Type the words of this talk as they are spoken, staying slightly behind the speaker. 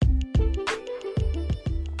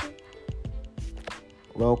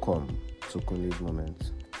Welcome to Kunle's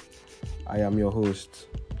Moment. I am your host,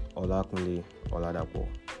 Olakunle Oladapo.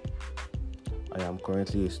 I am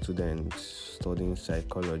currently a student studying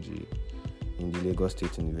psychology in the Lagos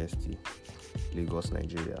State University, Lagos,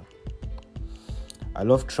 Nigeria. I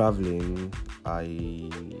love traveling, I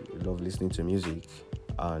love listening to music,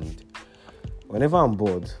 and whenever I'm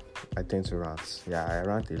bored, I tend to rant. I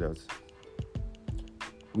rant a lot.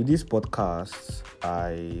 With this podcast,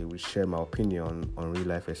 I will share my opinion on real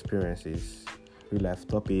life experiences, real life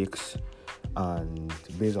topics, and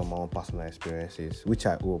based on my own personal experiences, which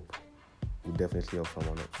I hope will definitely help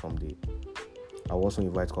someone someday. I'll also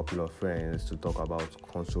invite a couple of friends to talk about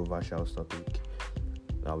controversial topic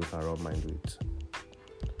that we can rub mind with.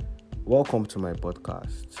 Welcome to my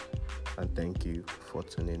podcast, and thank you for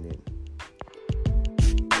tuning in.